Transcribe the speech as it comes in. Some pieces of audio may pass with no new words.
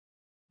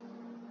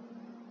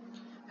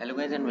Hello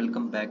guys and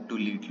welcome back to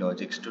Leet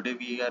Logics. Today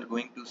we are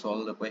going to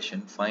solve the question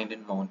find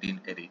in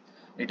mountain array.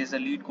 It is a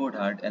lead code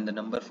hard and the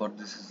number for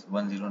this is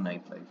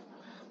 1095.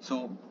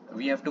 So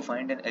we have to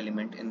find an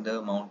element in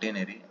the mountain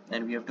array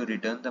and we have to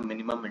return the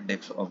minimum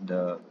index of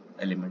the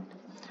element.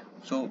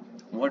 So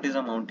what is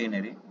a mountain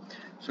array?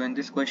 So in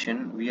this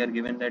question we are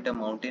given that a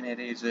mountain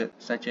array is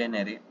such an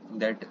array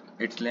that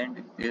its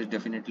length is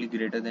definitely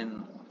greater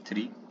than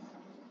 3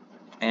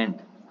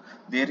 and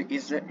there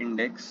is an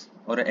index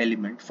or an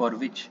element for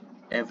which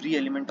every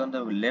element on the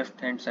left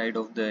hand side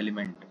of the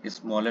element is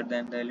smaller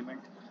than the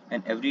element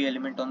and every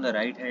element on the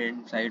right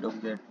hand side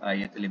of the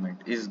ith element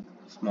is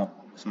small.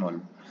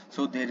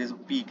 So there is a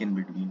peak in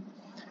between.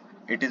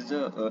 It is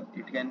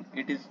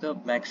the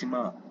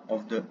maxima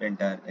of the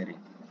entire array,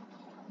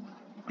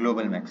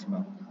 global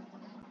maxima.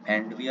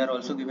 And we are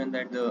also given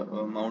that the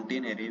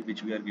mountain array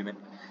which we are given,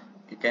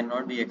 it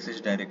cannot be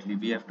accessed directly.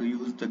 We have to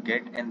use the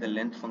get and the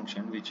length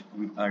function which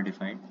we are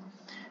defined,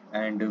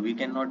 and we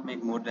cannot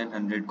make more than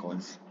 100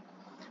 calls,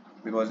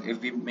 because if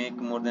we make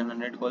more than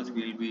 100 calls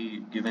we will be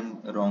given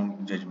a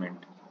wrong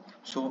judgment.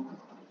 So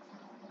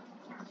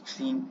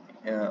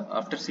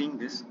after seeing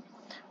this,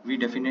 we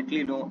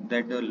definitely know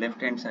that the left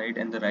hand side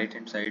and the right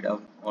hand side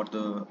of or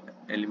the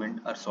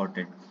element are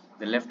sorted.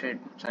 The left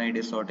hand side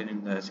is sorted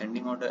in the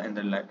ascending order and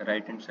the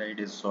right hand side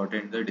is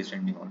sorted in the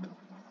descending order.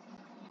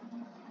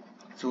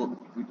 So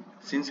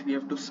since we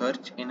have to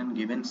search in a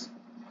given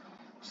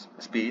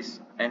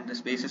space and the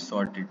space is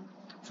sorted,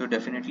 so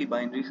definitely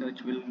binary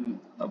search will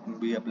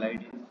be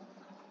applied here.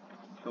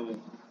 So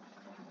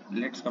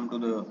let's come to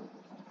the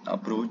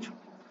approach.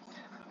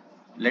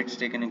 Let's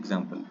take an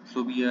example.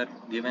 So we are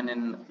given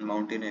in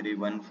mountain array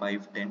 1,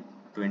 5, 10,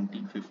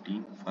 20,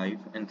 15, 5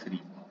 and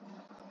 3.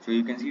 So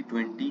you can see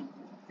 20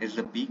 is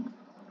the peak.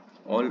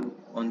 All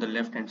on the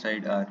left hand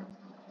side are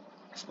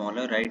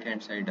smaller, right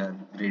hand side are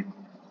great,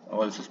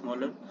 also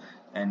smaller,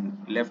 and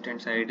left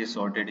hand side is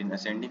sorted in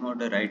ascending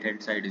order, right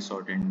hand side is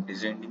sorted in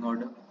descending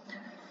order.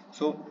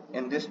 So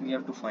in this we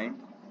have to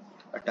find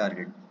a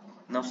target.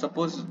 Now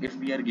suppose if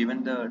we are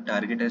given the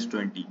target as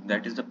 20,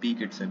 that is the peak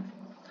itself.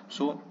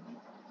 So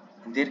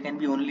there can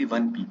be only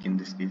one peak in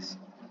this case.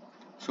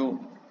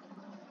 So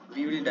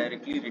we will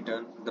directly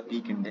return the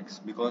peak index,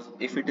 because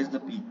if it is the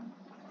peak,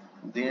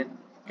 there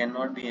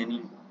cannot be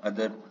any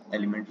other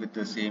element with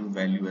the same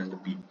value as the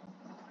peak,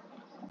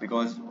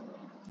 because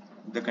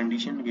the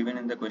condition given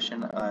in the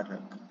question are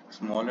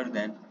smaller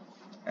than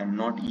and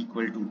not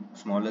equal to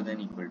smaller than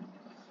equal to.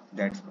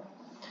 That's why.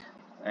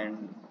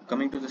 And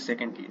coming to the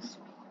second case,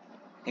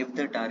 if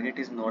the target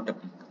is not a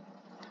peak,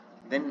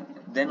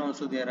 then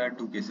also there are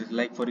two cases.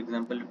 Like for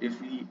example,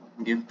 if we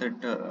give the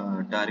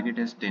target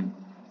as 10,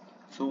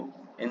 so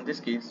in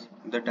this case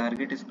the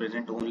target is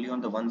present only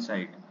on the one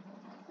side,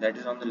 that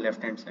is on the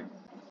left hand side.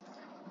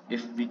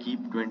 If we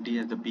keep 20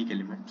 as the peak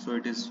element, so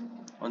it is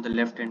on the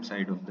left hand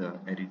side of the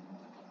array,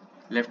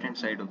 left hand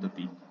side of the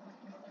peak,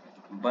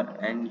 but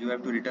and you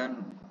have to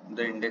return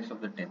the index of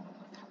the 10.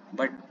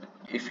 But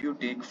if you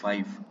take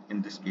 5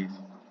 in this case,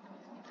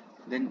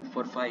 then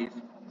for 5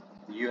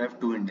 you have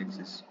two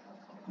indexes,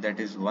 that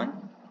is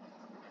 1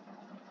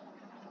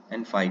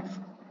 and 5.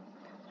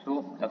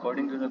 So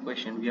according to the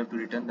question we have to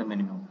return the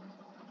minimum.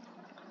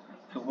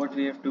 So what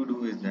we have to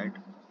do is that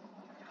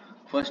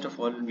first of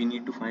all we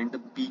need to find the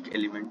peak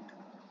element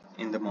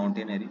in the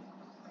mountain array.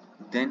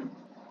 Then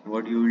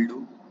what you will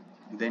do,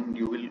 then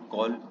you will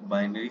call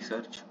binary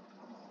search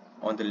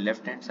on the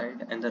left hand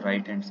side and the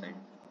right hand side.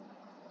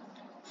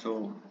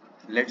 So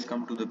let's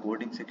come to the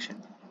coding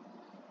section.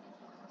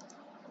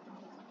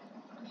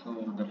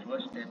 So the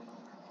first step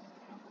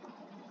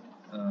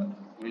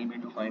will be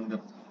to find the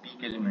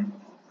peak element.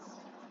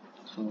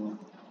 So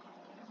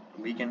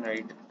we can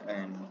write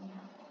an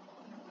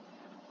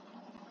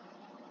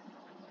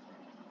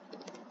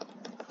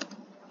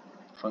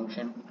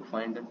function to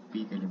find the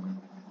peak element.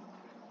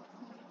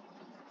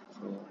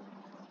 So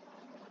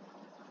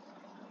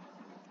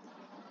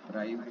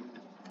private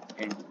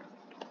int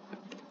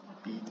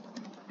peak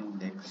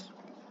index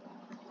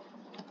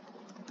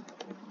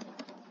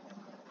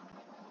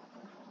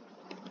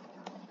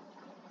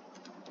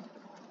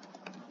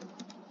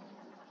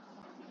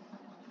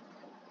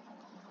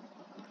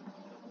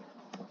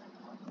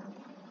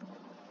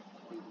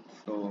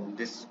So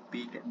this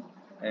peak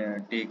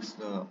takes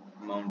the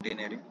mountain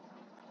array.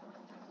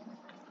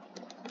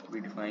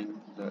 We define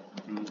the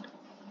int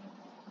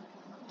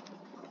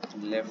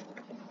left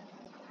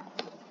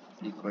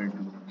equal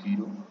to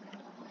 0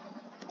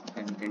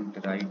 and int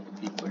right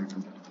equal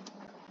to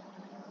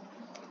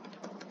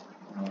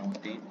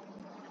mountain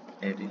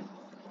array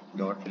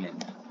dot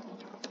length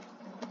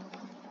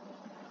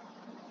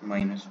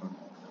 -1.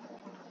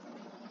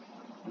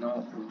 Now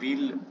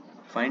we'll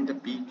find the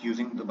peak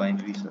using the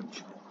binary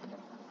search,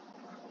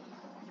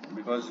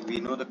 because we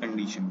know the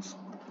conditions.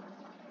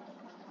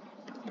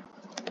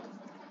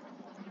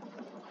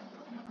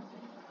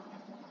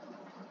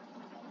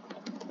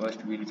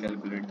 First we'll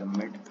calculate the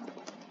mid,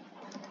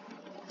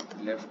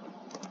 left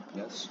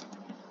plus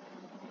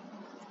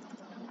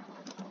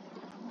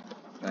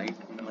right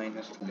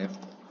minus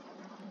left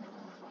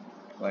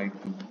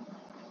white 2.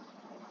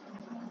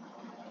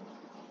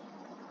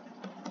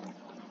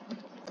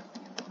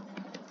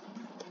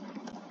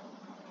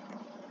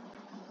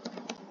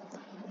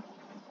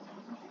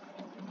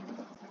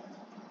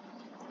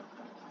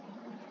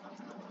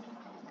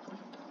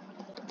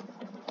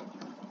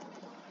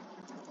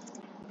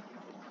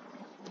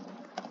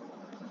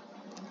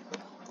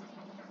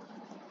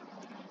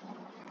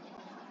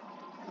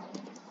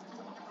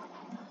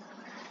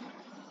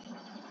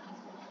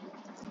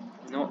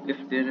 Now, if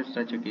there is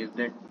such a case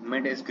that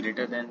mid is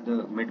greater than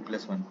the mid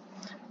plus 1,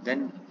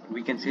 then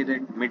we can say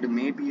that mid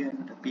may be at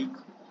a peak,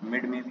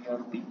 mid may be our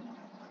peak.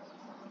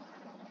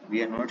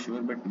 We are not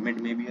sure, but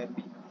mid may be our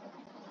peak.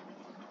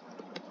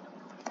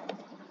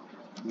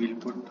 We'll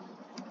put,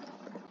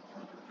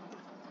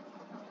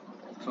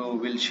 so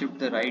we'll shift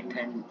the right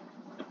hand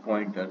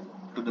pointer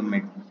to the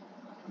mid,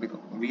 because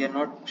we are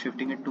not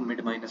shifting it to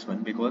mid minus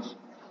 1 because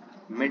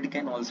mid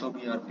can also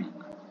be our peak.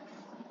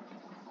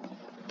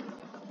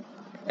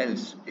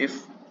 Else,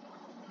 if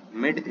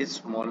mid is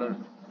smaller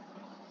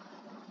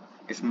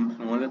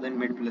than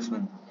mid plus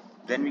 1,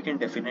 then we can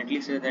definitely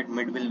say that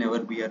mid will never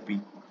be our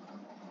peak,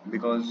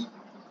 because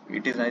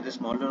it is either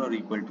smaller or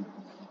equal to,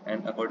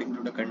 and according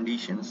to the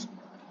conditions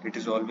it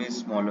is always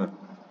smaller,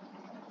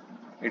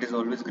 it is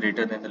always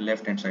greater than the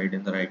left hand side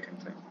and the right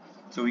hand side.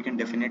 So we can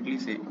definitely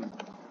say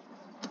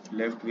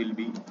left will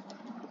be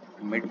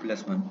mid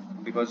plus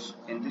 1, because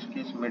in this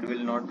case mid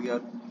will not be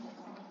our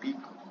peak,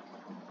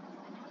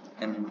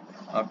 and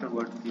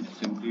afterwards we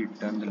simply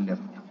turn the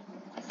left.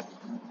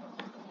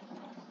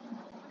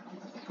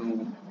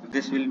 So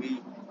this will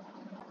be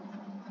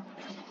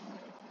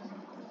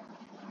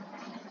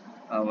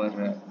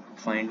our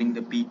finding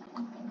the peak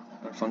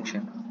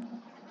function.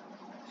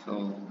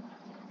 So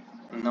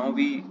now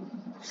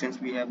since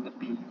we have the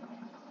peak,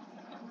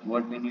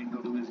 what we need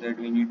to do is that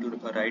we need to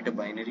write a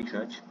binary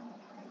search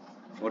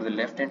for the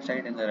left hand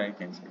side and the right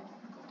hand side.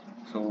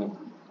 So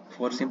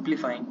for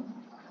simplifying,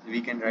 we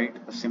can write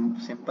a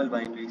single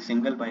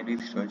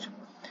binary search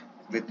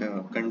with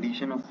the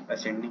condition of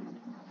ascending,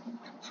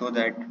 so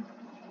that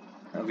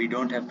we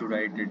don't have to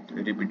write it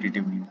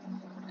repetitively.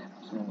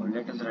 So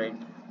let us write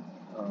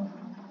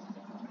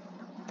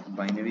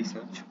binary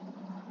search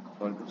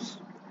for this,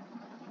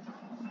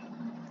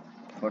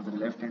 for the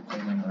left hand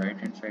side and the right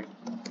hand side.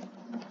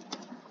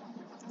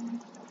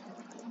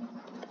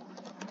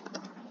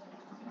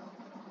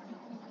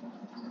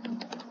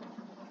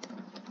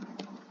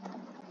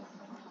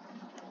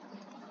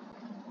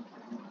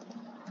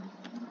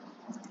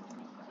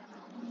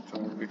 So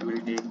it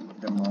will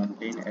take the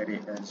mountain array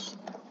as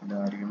the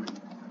argument.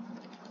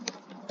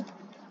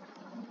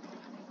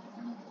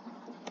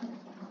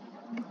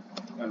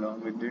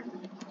 Along with it,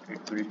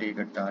 it will take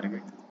a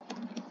target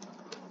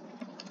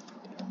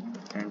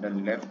and the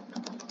left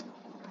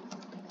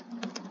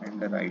and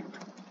the right.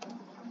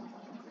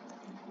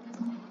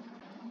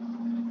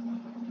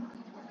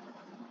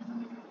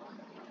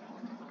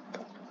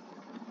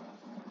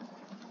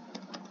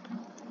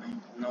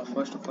 Now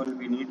first of all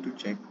we need to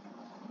check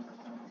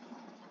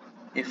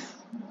if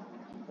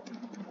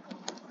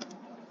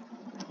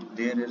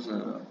there is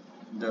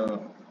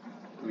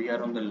we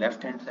are on the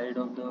left hand side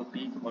of the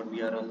peak or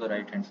we are on the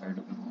right hand side of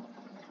the peak.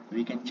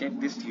 We can check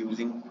this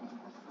using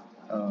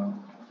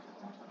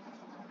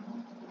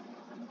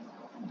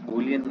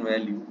Boolean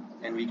value,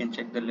 and we can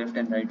check the left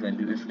and right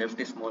value. If left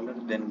is smaller,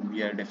 then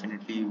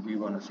we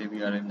want to say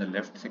we are in the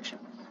left section.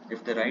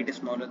 If the right is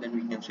smaller, then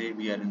we can say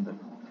we are in the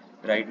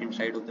right hand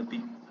side of the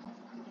peak.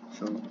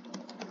 So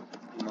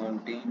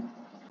mountain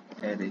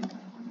array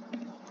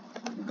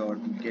dot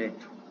get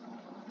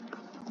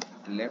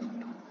left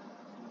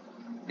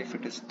if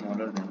it is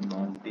smaller than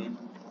mountain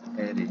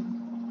array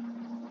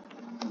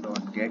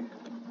dot get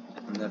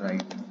on the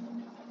right.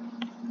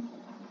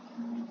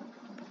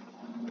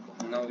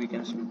 Now we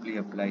can simply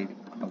apply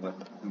our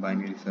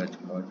binary search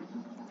logic.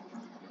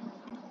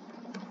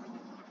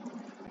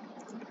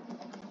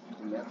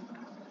 Left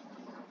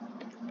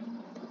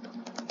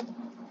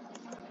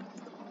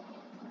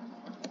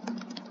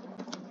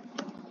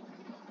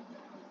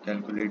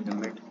calculate the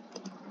mid,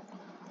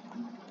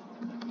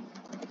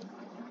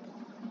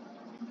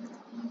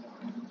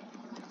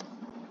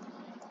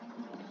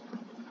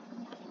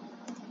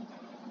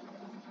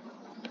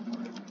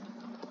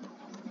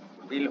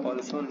 we'll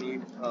also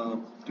need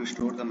to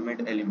store the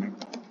mid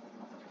element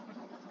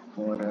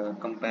for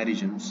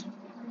comparisons.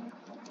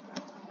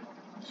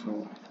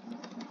 So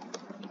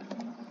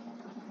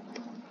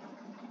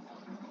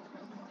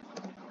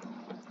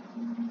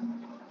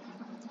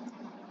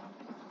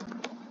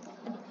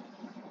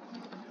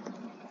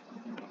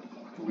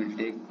we'll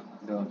take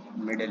the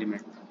mid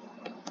element.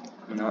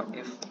 Now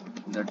if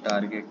the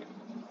target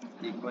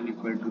equal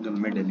to the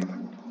mid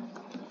element,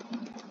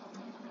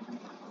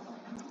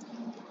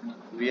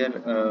 we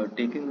are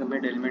taking the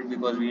mid element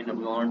because we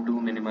want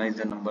to minimize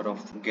the number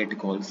of get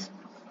calls,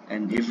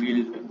 and if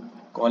we'll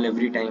call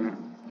every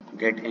time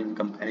get in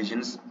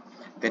comparisons,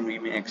 then we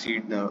may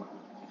exceed the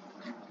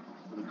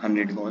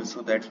 100 calls.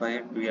 So that's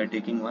why we are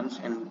taking once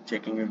and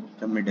checking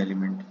the mid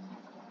element.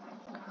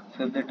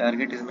 So if the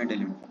target is mid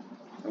element,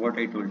 what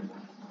I told,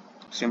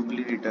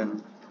 simply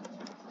return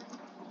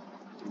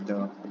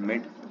the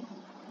mid.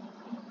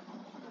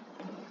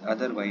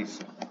 Otherwise,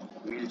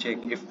 we'll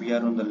check if we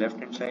are on the left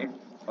hand side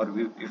or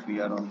if we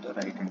are on the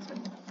right hand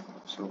side.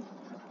 So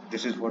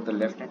this is for the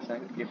left hand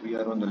side. If we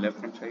are on the left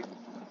hand side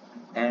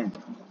and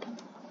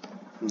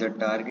the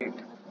target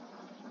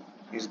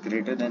is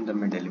greater than the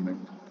mid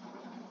element,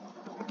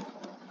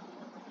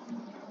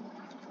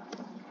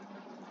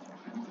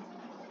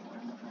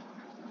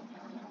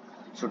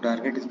 so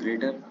target is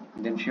greater,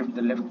 then shift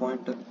the left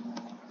pointer.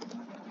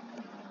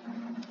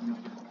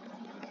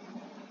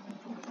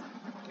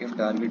 If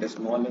target is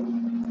smaller,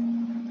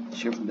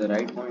 shift the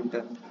right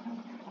pointer.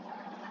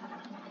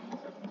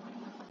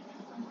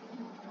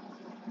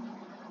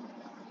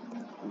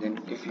 Then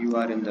if you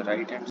are in the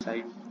right hand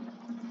side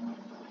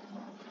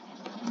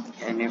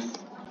and if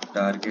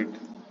target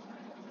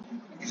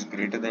is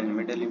greater than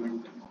mid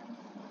element,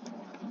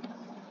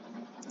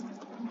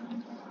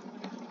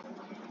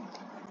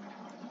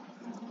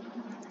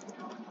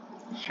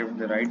 shift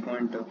the right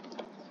pointer.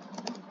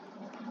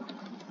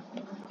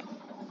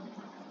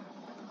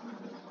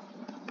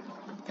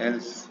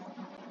 Else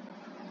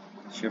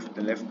shift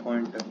the left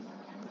pointer.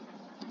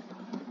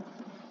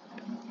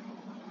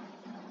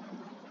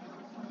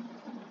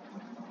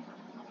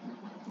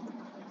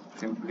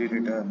 Simply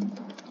return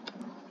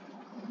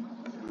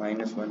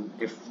 -1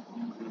 if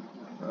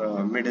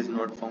mid is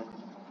not found.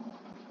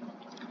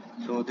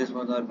 So this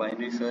was our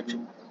binary search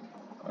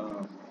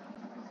uh,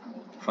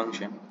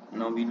 function.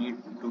 Now we need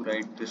to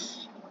write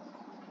this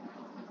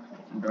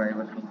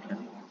driver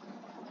function.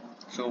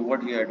 So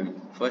what we are doing,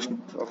 first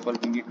of all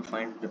we need to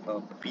find the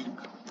peak.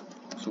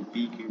 So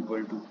peak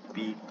equal to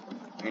peak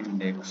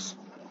index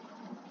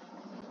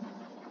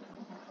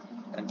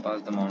and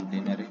pass the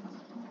mountain array.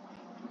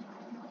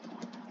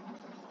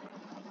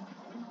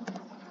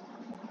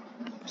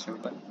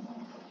 Simple.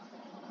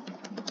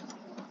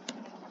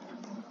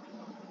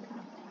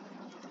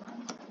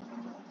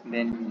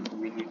 Then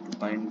we need to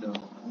find the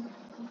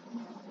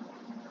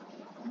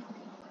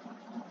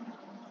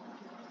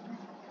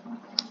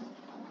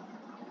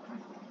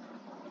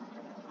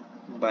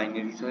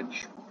binary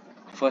search.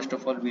 First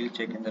of all, we'll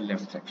check in the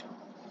left section,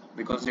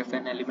 because if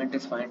an element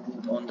is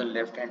found on the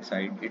left hand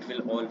side, it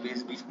will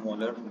always be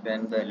smaller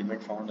than the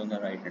element found on the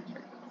right hand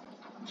side.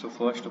 So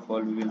first of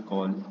all, we will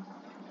call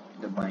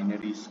the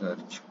binary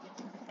search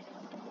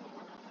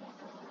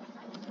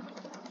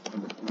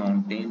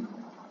mountain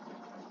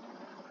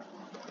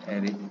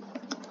array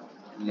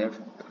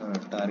left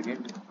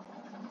target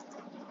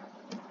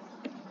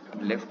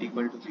left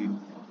equal to 0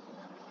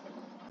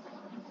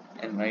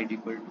 and right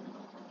equal to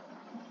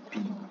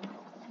p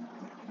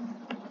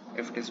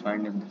if it is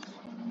found in this.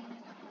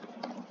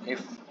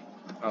 If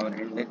our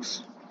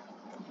index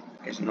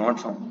is not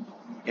found,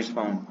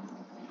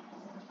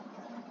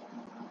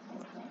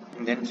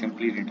 then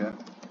simply return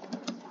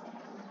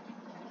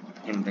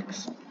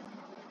index,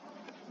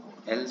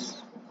 else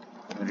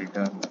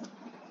return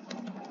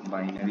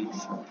binary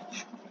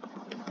search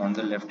on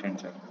the left hand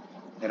side,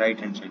 right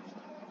hand side,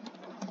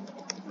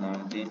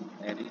 mountain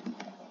array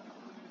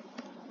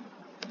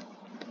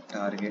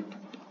target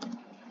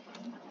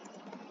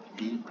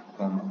p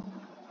comma,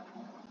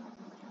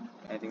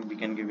 I think we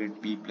can give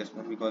it p plus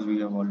 1 because we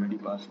have already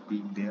passed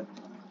p there.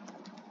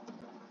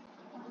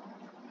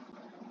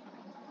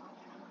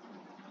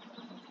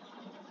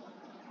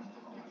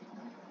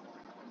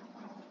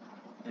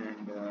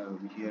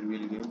 And here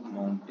we'll give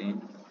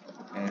mountain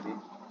array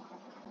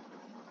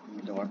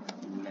dot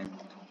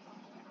length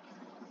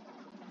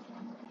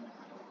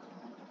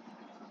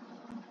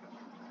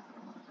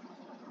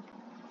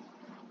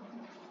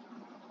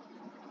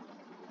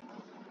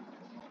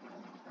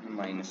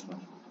 -1.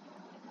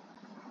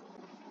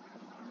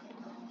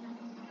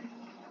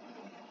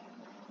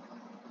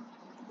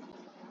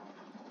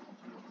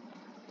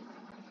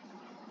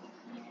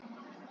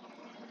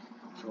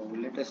 So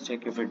let us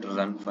check if it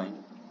run fine.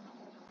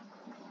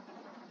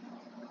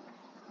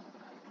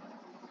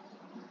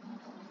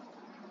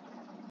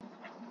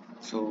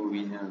 So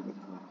we have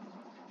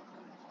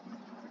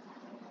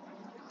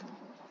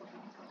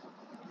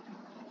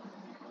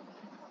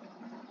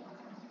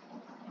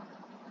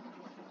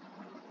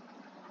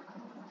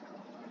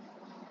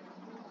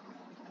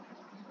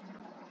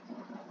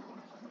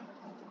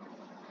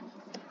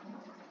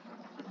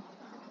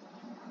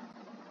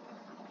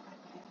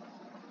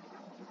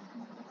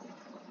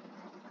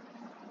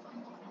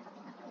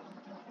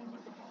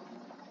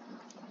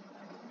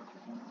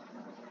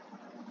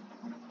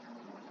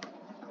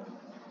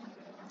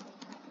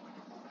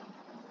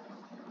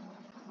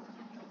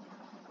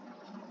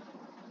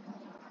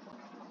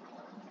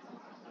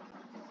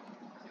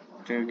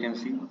here you can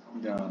see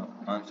the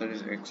answer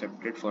is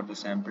accepted for the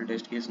sample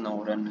test case. Now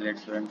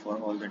let's run for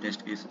all the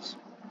test cases.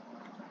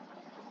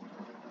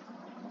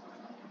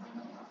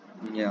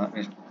 Yeah,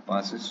 it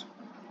passes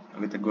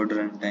with a good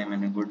runtime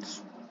and a good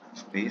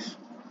space.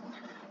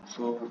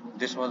 So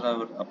this was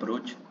our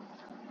approach.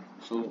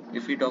 So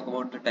if we talk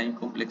about the time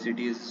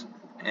complexity is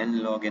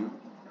n log n.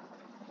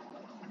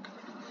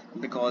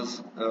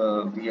 because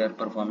we are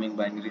performing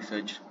binary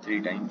search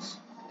 3 times,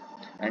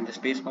 and the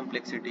space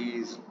complexity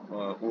is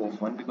O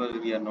of 1 because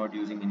we are not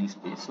using any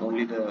space.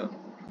 Only the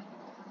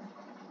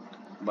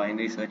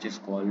binary search is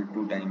called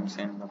 2 times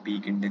and the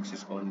peak index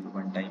is called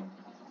 1 time.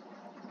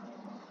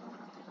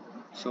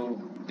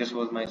 So this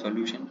was my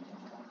solution.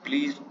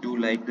 Please do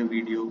like the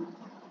video,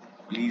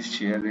 please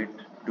share it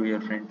to your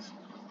friends,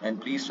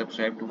 and please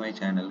subscribe to my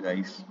channel,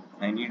 guys.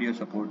 I need your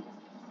support,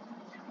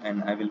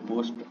 and I will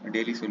post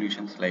daily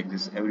solutions like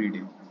this every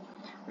day.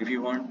 If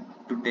you want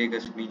to take a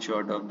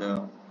screenshot of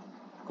the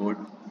code,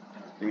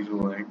 please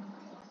go ahead.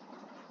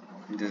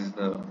 This is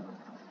the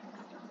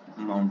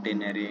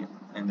mountain array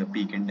and the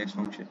peak index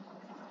function,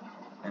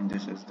 and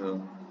this is the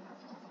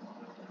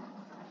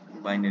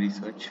binary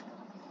search.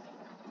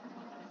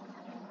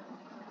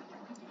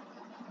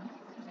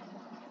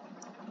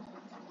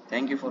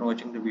 Thank you for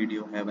watching the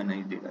video. Have a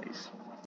nice day, guys.